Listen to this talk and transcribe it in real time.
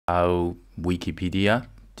how Wikipedia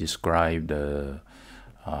described the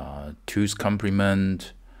 2's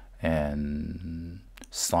complement and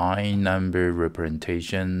sign number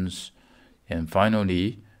representations, and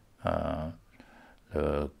finally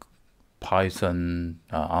the Python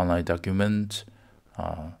online document,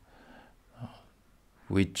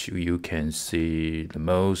 which you can see the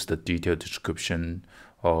most detailed description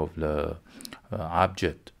of the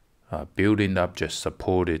object, built-in object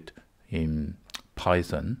supported in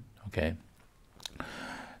Python. Okay,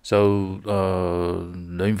 so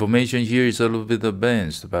the information here is a little bit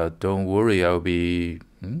advanced, but don't worry, I'll be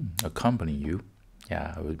accompanying you.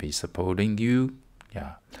 Yeah, I will be supporting you.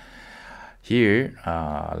 Yeah, here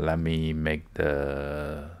let me make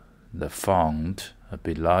the font a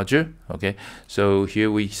bit larger. Okay, so here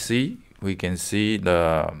we can see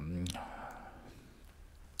the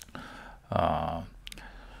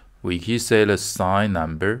we can say the sign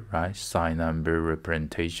number, right? Sign number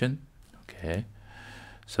representation. Okay,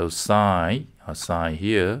 so sign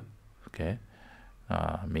here, okay,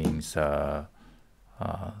 means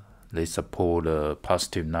they support a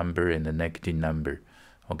positive number and a negative number.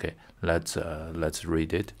 Okay, let's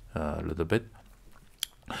read it a little bit.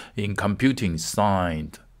 In computing,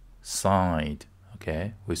 signed,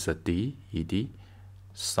 okay, with a D, ed,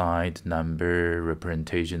 signed number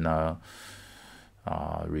representation are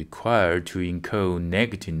required to encode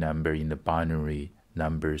negative number in the binary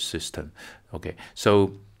number system. Okay,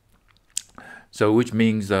 so which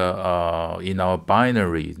means in our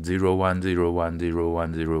binary 0 1 0 1 0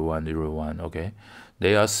 1 0 1 0 1, okay,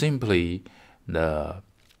 they are simply the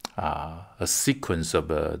a sequence of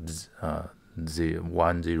 1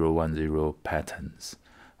 0 1 0 patterns.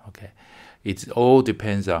 Okay, it all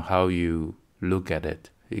depends on how you look at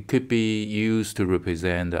it. It could be used to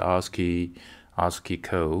represent the ASCII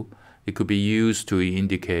code. It could be used to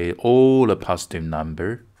indicate all the positive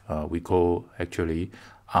number. We call actually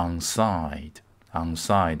unsigned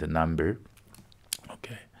number.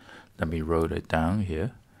 Okay, let me write it down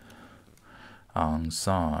here.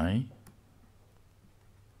 Unsigned.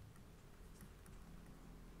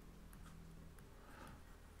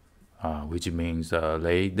 Which means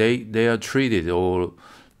they are treated all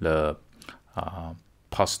the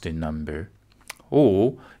positive number,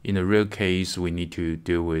 or in the real case we need to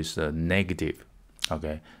deal with negative,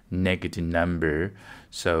 okay, negative number.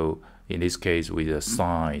 So in this case with a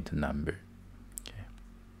signed number. Okay.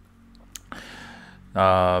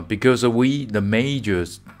 Because the major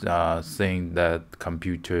thing that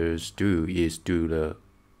computers do is do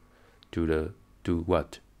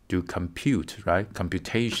what? Do compute, right?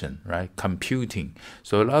 Computation, right? Computing.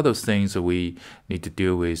 So a lot of things we need to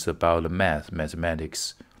deal with about the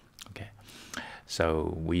mathematics. Okay.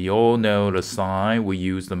 So we all know the sign. We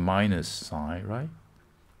use the minus sign, right?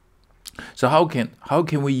 So how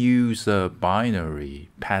can we use binary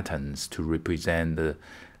patterns to represent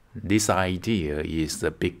this idea? Is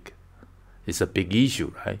a big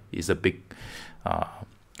issue, right? It's a big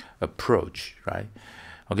approach, right?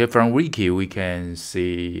 Okay, from Wiki we can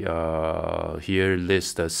see here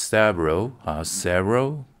list several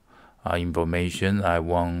information. I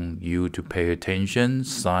want you to pay attention.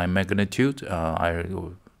 Sign magnitude, I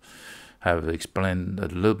have explained a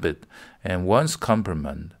little bit, and 1's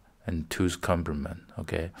complement and 2's complement.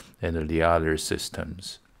 Okay, and the other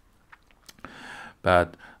systems.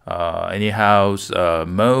 But anyhow,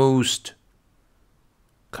 most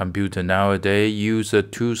computer nowadays use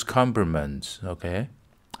 2's complements. Okay.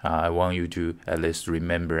 I want you to at least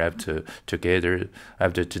remember after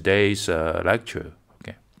today's lecture.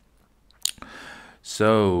 Okay.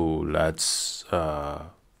 So let's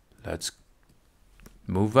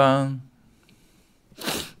move on.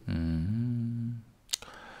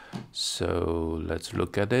 So let's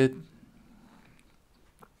look at it.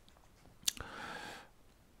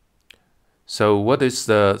 So what is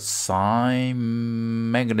the sign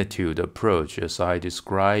magnitude approach as I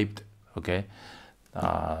described? Okay.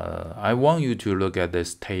 I want you to look at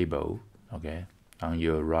this table, okay, on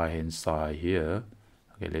your right hand side here.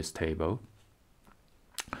 Okay, this table.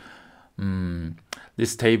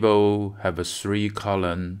 This table have a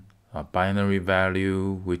 3-column binary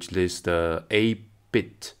value which lists the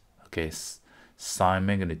 8-bit, okay, sign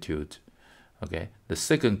magnitude. Okay, the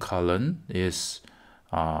second column is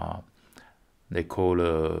they call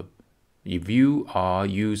if you are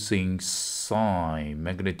using sign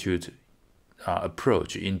magnitude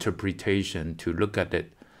approach interpretation to look at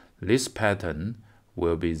it, this pattern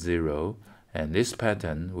will be 0 and this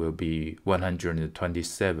pattern will be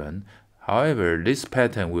 127. However, this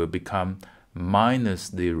pattern will become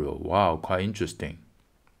 -0. Wow, quite interesting.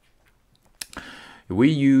 We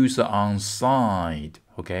use unsigned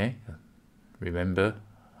Okay, remember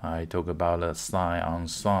I talk about a sign on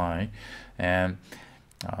sign, and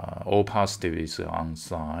all positive is on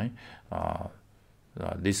sign.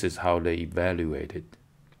 This is how they evaluate it.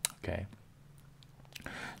 Okay,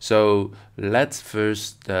 so let's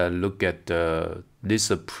first look at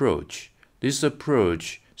this approach. This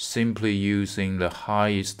approach simply using the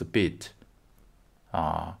highest bit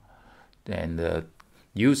and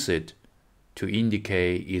use it to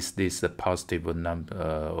indicate is this a positive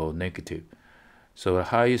or negative. So the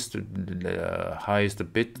highest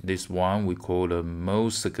bit, this one we call the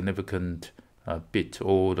most significant bit,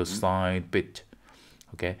 or the sign bit.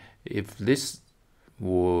 Okay, if this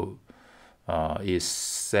is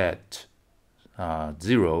set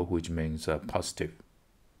 0, which means positive.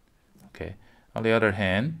 Okay, on the other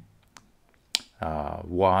hand,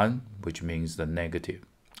 1, which means the negative.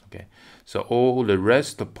 Okay, so all the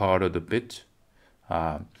rest part of the bit,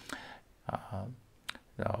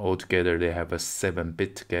 altogether they have a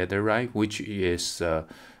 7-bit together, right? Which is the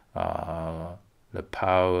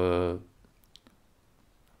power,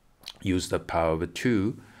 use the power of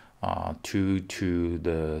 2, 2 to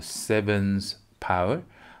the 7th power.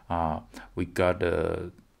 We got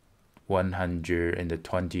a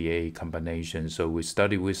 128 combination. So we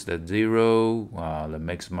study with the 0, the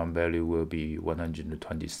maximum value will be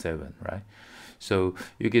 127, right? So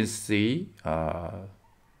you can see from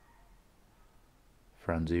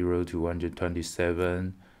 0 to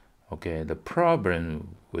 127. Okay, the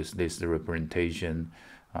problem with this representation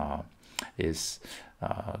is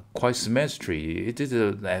quite symmetry. It is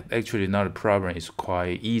actually not a problem. It's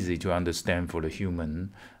quite easy to understand for the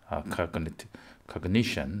human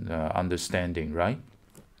cognition, understanding, right?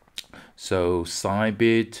 So sign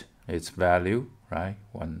bit, its value, right?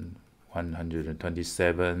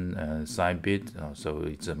 127 sign bit, so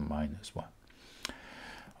it's a -1.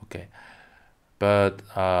 Okay, but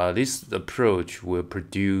this approach will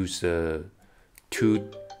produce two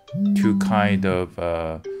kind of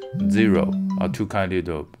 0, or two kind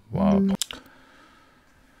of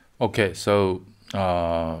okay, so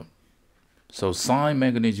sign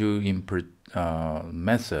magnitude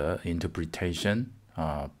method interpretation,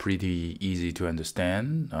 pretty easy to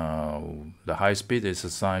understand. The highest bit is a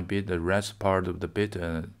sign bit. The rest part of the bit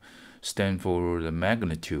stand for the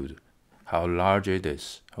magnitude, how large it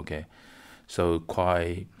is. Okay, so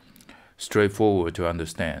quite straightforward to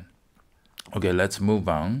understand. Okay, let's move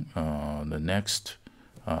on. The next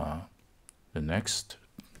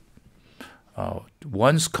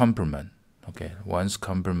 1's complement. Okay, 1's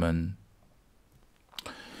complement.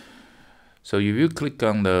 So if you click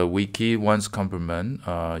on the wiki 1's complement,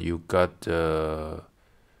 you got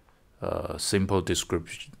simple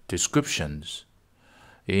descriptions.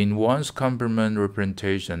 In 1's complement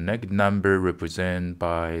representation, negative number represented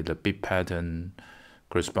by the bit pattern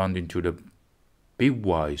corresponding to the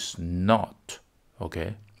bitwise not.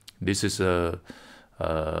 Okay, this is a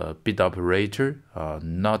bit operator,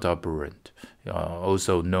 not operand,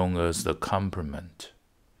 also known as the complement.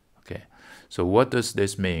 Okay, so what does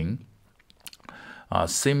this mean?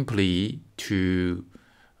 Simply to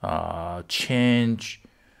change,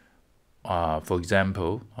 for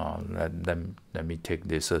example, let me take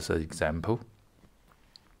this as an example.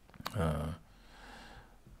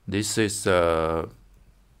 This is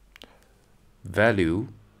value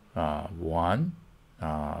 1,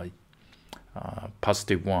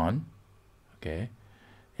 positive 1. Okay,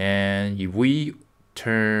 and if we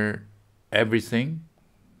turn everything,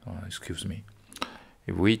 excuse me,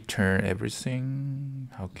 if we turn everything,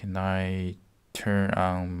 how can I turn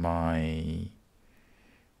on my,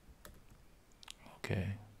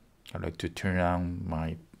 okay, I like to turn on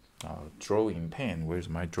my drawing pen. Where's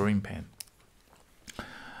my drawing pen?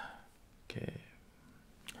 Okay,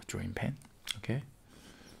 drawing pen. Okay,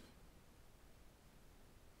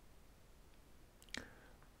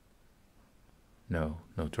 no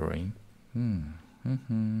drawing.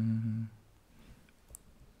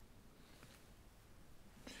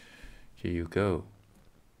 Here you go.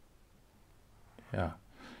 Yeah,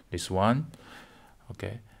 this one.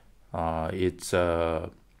 Okay, it's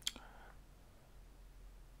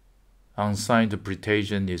unsigned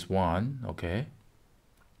interpretation is 1. Okay,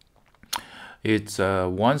 it's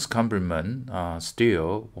 1's complement,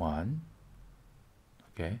 still 1.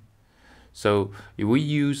 Okay, so if we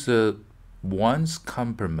use 1's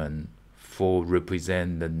complement for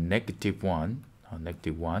represent the negative 1,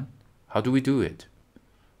 how do we do it?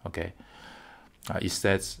 Okay, it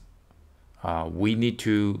says we need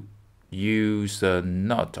to use a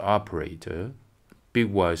not operator,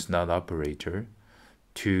 bitwise not operator,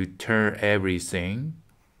 to turn everything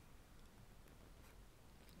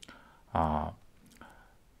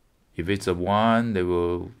If it's a 1, they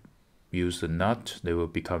will use the NOT, they will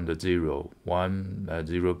become the 0.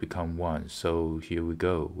 0 become 1. So here we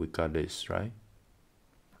go. We got this, right?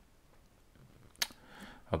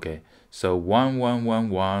 Okay, so 1 1 1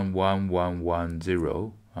 1 1 1 1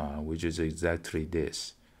 0, which is exactly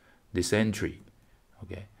this entry.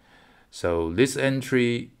 Okay, so this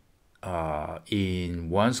entry in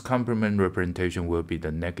 1's complement representation will be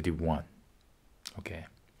the -1. Okay,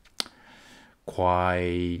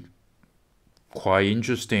 quite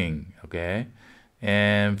interesting. Okay,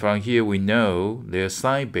 and from here we know their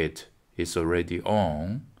sign bit is already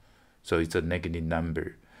on, so it's a negative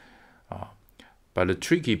number. But the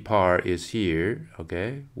tricky part is here.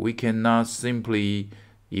 Okay, we cannot simply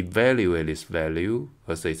evaluate this value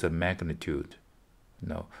as it's a magnitude.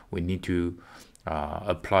 No, we need to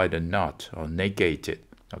apply the NOT or negate it.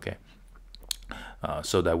 Okay,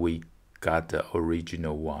 so that we got the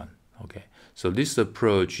original one. Okay, so this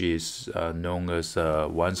approach is known as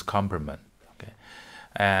 1's complement. Okay,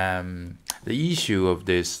 the issue of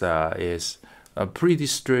this is pretty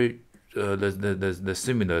straight. The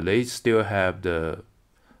similar, they still have the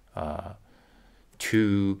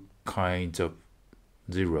two kinds of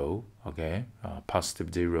 0. Okay,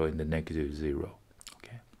 positive 0 and the negative 0.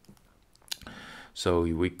 Okay, so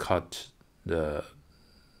we cut the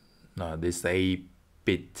this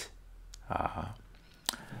 8-bit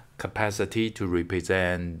capacity to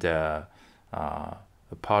represent a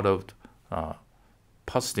part of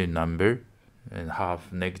positive number and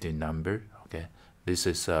half negative number. Okay, this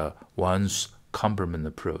is 1's complement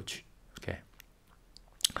approach. Okay,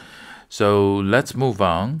 so let's move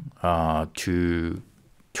on to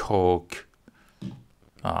talk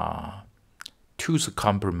 2's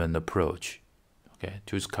complement approach. Okay,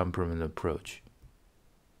 2's complement approach.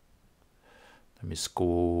 Let me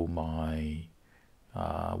score my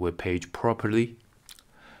web page properly.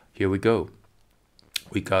 Here we go.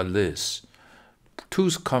 We got this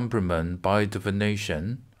 2's complement by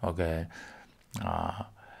definition. Okay,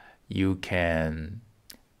 you can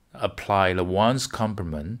apply the 1's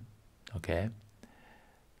complement. Okay,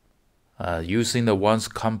 using the 1's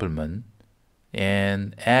complement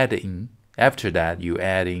and adding, after that you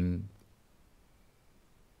adding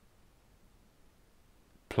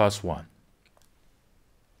 +1.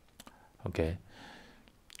 Okay,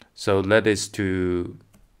 so that is to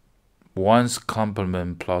 1's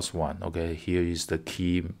complement +1. Okay, here is the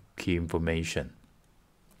key information.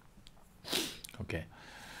 Okay,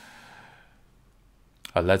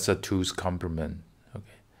 that's a 2's complement.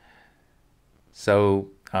 Okay,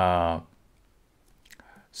 so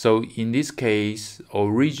so in this case,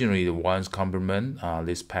 originally the 1's complement,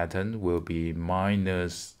 this pattern will be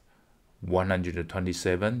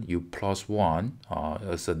 -127. You +1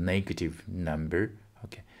 as a negative number.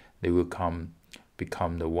 Okay, they will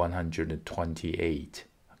become the 128.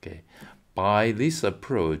 Okay, by this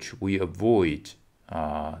approach, we avoid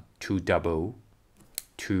two double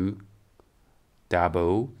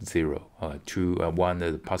 0, one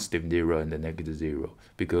the positive 0 and the negative 0,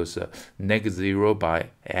 because negative 0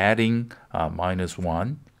 by adding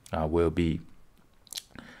 -1 will be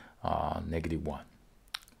 -1.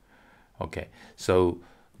 Okay, so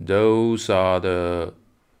those are the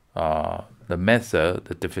method,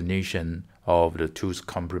 the definition of the 2's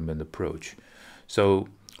complement approach. So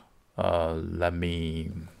let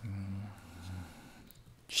me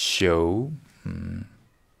show.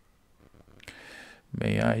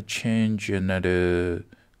 May I change another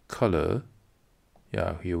color?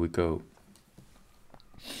 Yeah, here we go.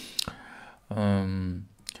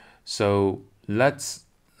 So let's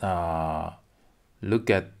look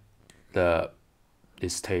at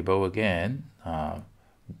this table again.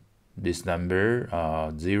 This number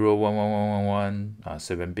 0 1 1 1 1 1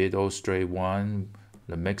 7-bit all straight 1.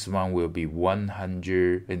 The maximum will be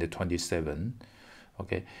 127.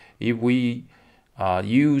 Okay, if we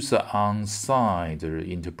use the unsigned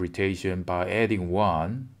interpretation by adding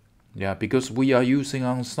 1, yeah, because we are using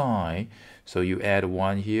unsigned, so you add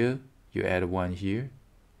 1 here, you add 1 here,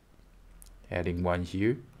 adding 1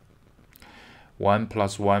 here. 1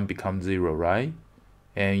 + 1 becomes 0, right?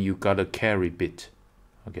 And you got a carry bit.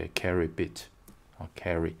 Okay, carry bit,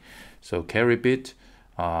 carry. So carry bit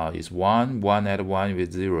is 1, 1 add 1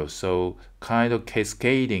 with 0. So kind of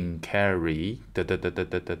cascading carry.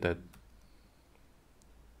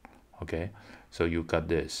 Okay, so you got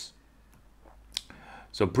this.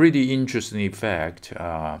 So pretty interesting effect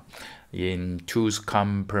in 2's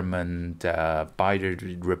complement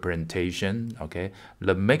binary representation. Okay,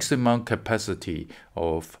 the maximum capacity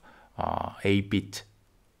of 8-bit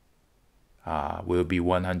will be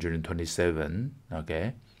 127.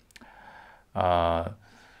 Okay,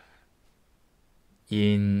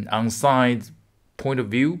 in on-site point of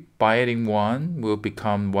view, by adding 1 will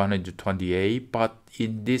become 128, but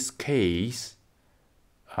in this case,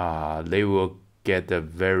 they will get a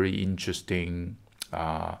very interesting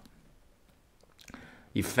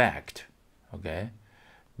effect. Okay,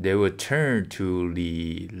 they will turn to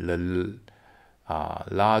the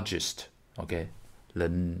largest, okay, the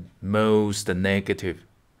most negative,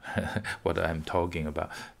 what I'm talking about,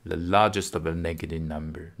 the largest of the negative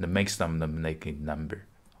number, the maximum of the negative number.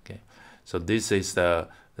 Okay, so this is the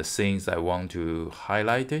things I want to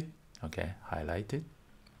highlight it. Okay, highlight it.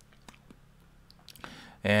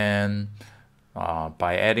 And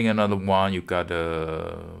by adding another 1, you got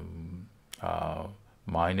a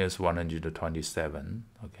minus 127.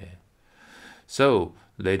 Okay, so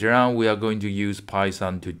later on we are going to use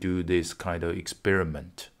Python to do this kind of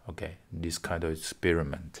experiment. Okay, this kind of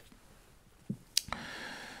experiment.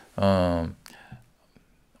 Let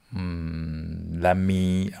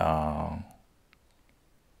me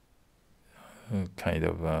kind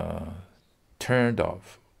of turn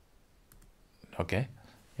off. Okay,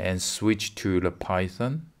 and switch to the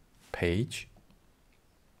Python page.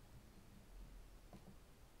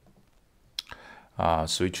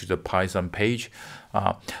 Switch to the Python page.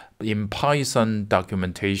 In Python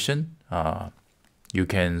documentation, you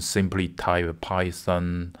can simply type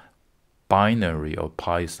Python binary or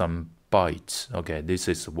Python bytes. Okay, this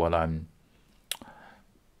is what I'm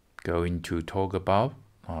going to talk about,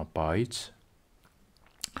 bytes.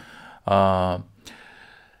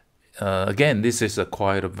 Again, this is a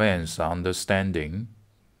quite advanced understanding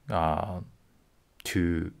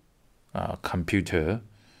to computer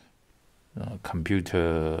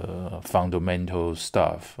fundamental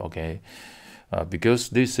stuff. Okay, because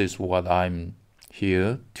this is what I'm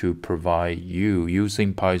here to provide you,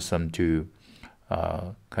 using Python to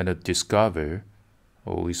kind of discover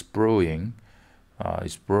or exploring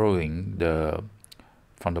the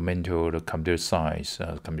fundamental computer science,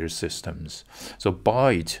 computer systems. So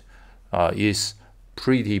byte is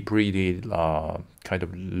pretty kind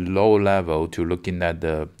of low level to looking at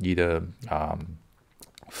the either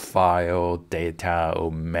file data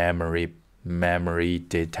or memory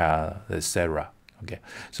data, etc. Okay,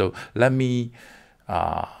 so let me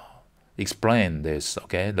explain this.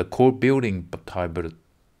 Okay, the core building type of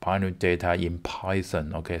binary data in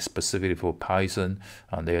Python. Okay, specifically for Python,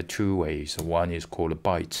 there are 2 ways. One is called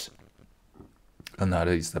bytes,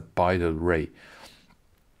 another is the byte array.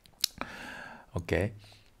 Okay,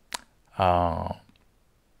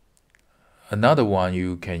 another one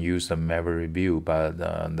you can use the memory view, but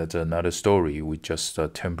that's another story. We just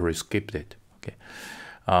temporarily skipped it. Okay,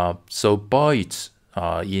 so bytes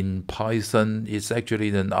in Python is actually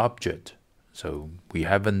an object. So we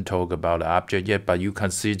haven't talked about the object yet, but you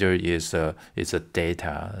consider it's a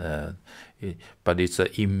data, but it's an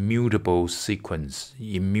immutable sequence.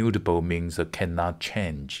 Immutable means it cannot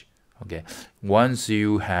change. Okay, once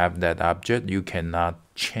you have that object, you cannot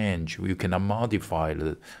change. You cannot modify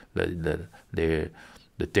the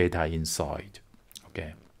data inside.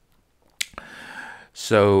 Okay,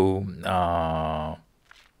 so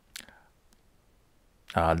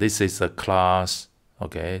this is a class.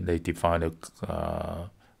 Okay, they define the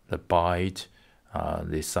byte.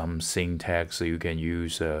 There's some syntax, so you can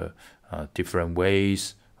use different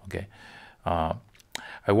ways. Okay,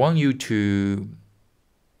 I want you to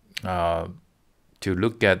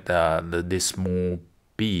look at this small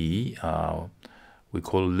b. We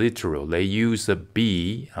call it literal. They use a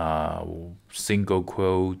b single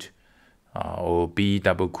quote or b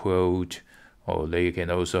double quote, or they can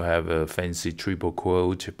also have a fancy triple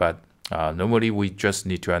quote, but normally we just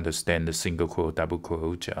need to understand the single quote, double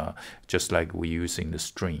quote, just like we use in the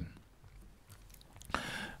string.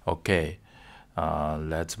 Okay,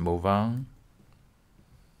 let's move on.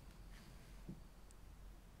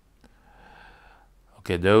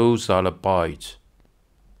 Okay, those are the bytes.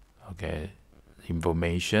 Okay,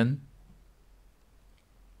 information.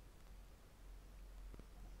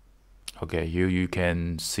 Okay, here you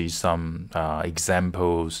can see some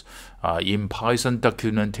examples. In Python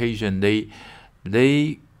documentation,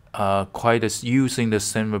 they are quite using the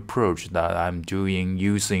same approach that I'm doing,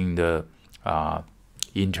 using the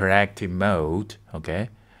interactive mode. Okay,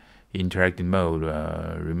 interactive mode.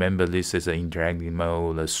 Remember, this is an interactive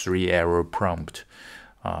mode, a 3-arrow prompt.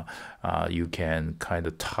 You can kind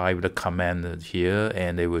of type the command here,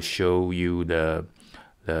 and it will show you the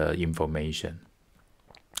information.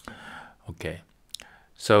 Okay,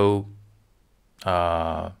 so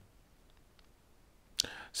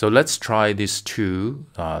let's try these two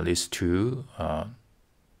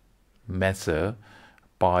method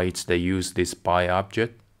bytes. They use this by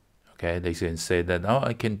object. Okay, they can say that, oh,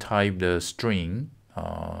 I can type the string,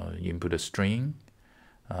 input a string.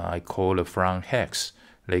 I call it from hex.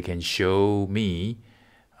 They can show me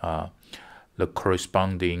the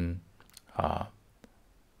corresponding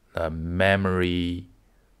memory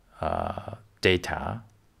data,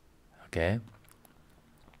 okay,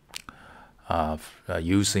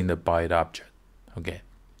 using the byte object. Okay,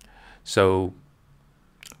 so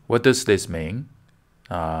what does this mean?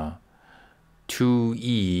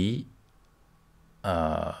 2e,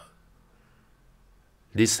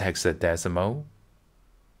 this hexadecimal,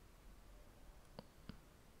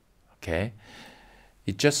 okay,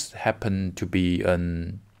 it just happened to be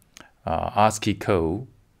an ASCII code,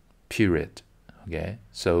 period. Okay,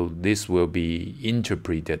 so this will be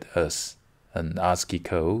interpreted as an ASCII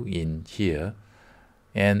code in here,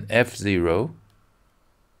 and F0,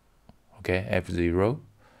 okay, F0,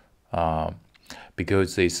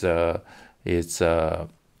 because it's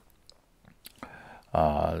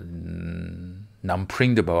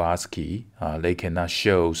non-printable ASCII, they cannot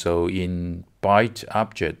show. So in byte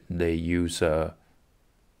object, they use a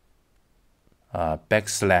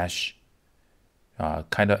backslash,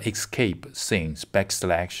 kind of escape things,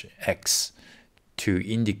 backslash x, to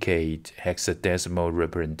indicate hexadecimal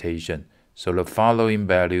representation. So the following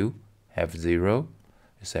value, F0,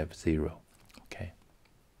 is F0. Okay.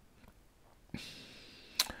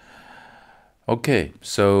 Okay,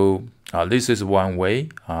 so this is one way.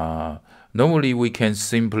 Normally we can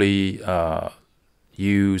simply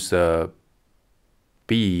use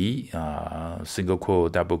B, single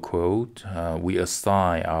quote, double quote. We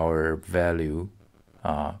assign our value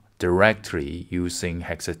directly using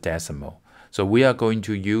hexadecimal. So we are going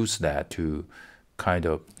to use that to kind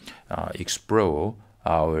of explore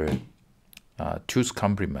our 2's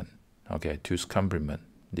complement. Okay, 2's complement,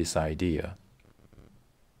 this idea.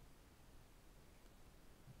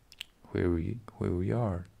 Where we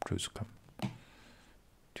are, 2's complement.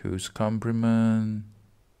 2's complement.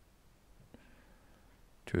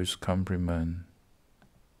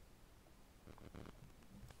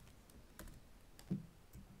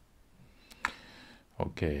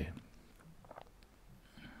 Okay.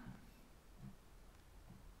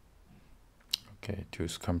 Okay,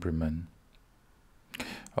 2's complement.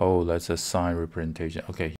 Oh, that's a sign representation. Okay.